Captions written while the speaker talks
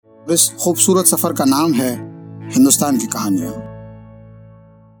इस खूबसूरत सफर का नाम है हिंदुस्तान की कहानियां।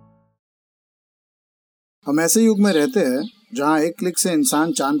 हम ऐसे युग में रहते हैं जहां एक क्लिक से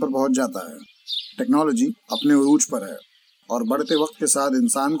इंसान चांद पर पहुंच जाता है। टेक्नोलॉजी अपने उरूज पर है और बढ़ते वक्त के साथ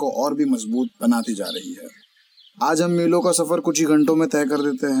इंसान को और भी मजबूत बनाती जा रही है। आज हम मीलों का सफर कुछ ही घंटों में तय कर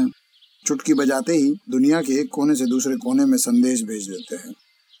देते हैं। चुटकी बजाते ही दुनिया के एक कोने से दूसरे कोने में संदेश भेज देते हैं।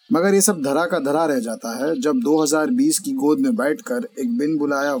 मगर ये सब धरा का धरा रह जाता है जब 2020 की गोद में बैठकर एक बिन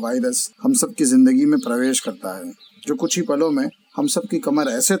बुलाया वायरस हम सब की जिंदगी में प्रवेश करता है, जो कुछ ही पलों में हम सब की कमर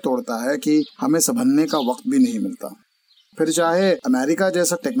ऐसे तोड़ता है कि हमें संभलने का वक्त भी नहीं मिलता। फिर चाहे अमेरिका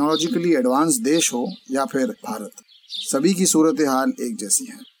जैसा टेक्नोलॉजिकली एडवांस देश हो या फिर भारत, सभी की सूरत हाल एक जैसी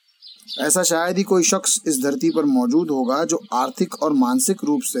है। ऐसा शायद ही कोई शख्स इस धरती पर मौजूद होगा जो आर्थिक और मानसिक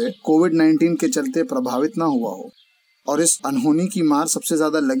रूप से कोविड-19 के चलते प्रभावित ना हुआ हो। और इस अनहोनी की मार सबसे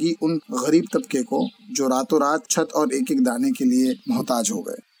ज्यादा लगी उन गरीब तबके को जो रातों रात छत और एक एक दाने के लिए मोहताज हो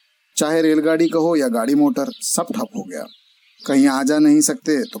गए। चाहे रेलगाड़ी कहो या गाड़ी मोटर, सब ठप हो गया। कहीं आ जा नहीं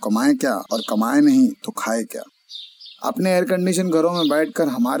सकते तो कमाए क्या, और कमाए नहीं तो खाए क्या। अपने एयर कंडीशन घरों में बैठकर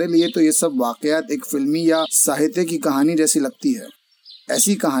हमारे लिए तो ये सब वाकयात एक फिल्मी या साहित्य की कहानी जैसी लगती है।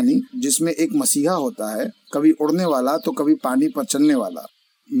 ऐसी कहानी जिसमें एक मसीहा होता है, कभी उड़ने वाला तो कभी पानी पर चलने वाला।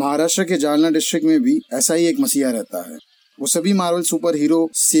 महाराष्ट्र के जालना डिस्ट्रिक्ट में भी ऐसा ही एक मसीहा रहता है। वो सभी मार्वल सुपर हीरो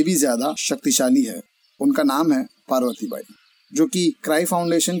से भी ज्यादा शक्तिशाली है। उनका नाम है पार्वती बाई, जो कि क्राई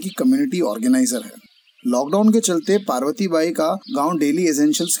फाउंडेशन की कम्युनिटी ऑर्गेनाइजर है। लॉकडाउन के चलते पार्वती बाई का गांव डेली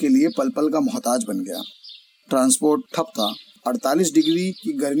एसेंशियल्स के लिए पल पल का मोहताज बन गया। ट्रांसपोर्ट ठप था। 48 डिग्री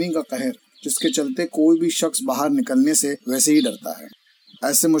की गर्मी का कहर, जिसके चलते कोई भी शख्स बाहर निकलने से वैसे ही डरता है।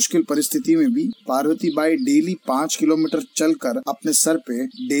 ऐसे मुश्किल परिस्थिति में भी पार्वती बाई डेली 5 किलोमीटर चलकर अपने सर पे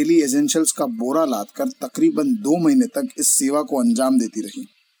डेली एसेंशियल्स का बोरा लादकर तकरीबन 2 महीने तक इस सेवा को अंजाम देती रही।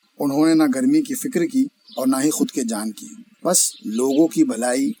 उन्होंने ना गर्मी की फिक्र की और ना ही खुद के जान की। बस लोगों की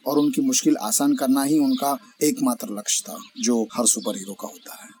भलाई और उनकी मुश्किल आसान करना ही उनका एकमात्र लक्ष्य था, जो हर सुपर हीरो का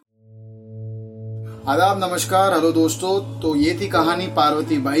होता है। आदाब, नमस्कार, हेलो दोस्तों। तो ये थी कहानी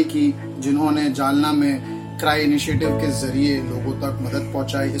पार्वती बाई की, जिन्होंने जालना में क्राई इनिशिएटिव के जरिए लोगों तक मदद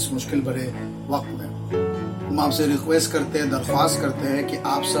पहुंचाई इस मुश्किल भरे वक्त में। हम आपसे रिक्वेस्ट करते हैं, दरख्वास्त करते हैं कि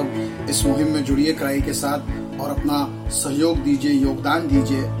आप सब इस मुहिम में जुड़िए क्राई के साथ और अपना सहयोग दीजिए, योगदान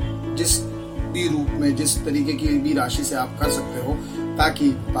दीजिए, जिस भी रूप में, जिस तरीके की भी राशि से आप कर सकते हो, ताकि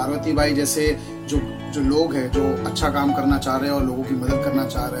पार्वती बाई जैसे जो लोग हैं जो अच्छा काम करना चाह रहे हैं और लोगों की मदद करना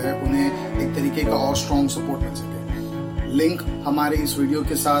चाह रहे हैं, उन्हें एक तरीके का और स्ट्रॉन्ग सपोर्ट मिल सके। लिंक हमारे इस वीडियो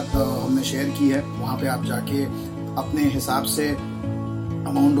के साथ हमने शेयर की है। वहाँ पे आप जाके अपने हिसाब से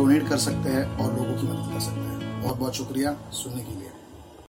अमाउंट डोनेट कर सकते हैं और लोगों की मदद कर सकते हैं। बहुत बहुत शुक्रिया सुनने के लिए।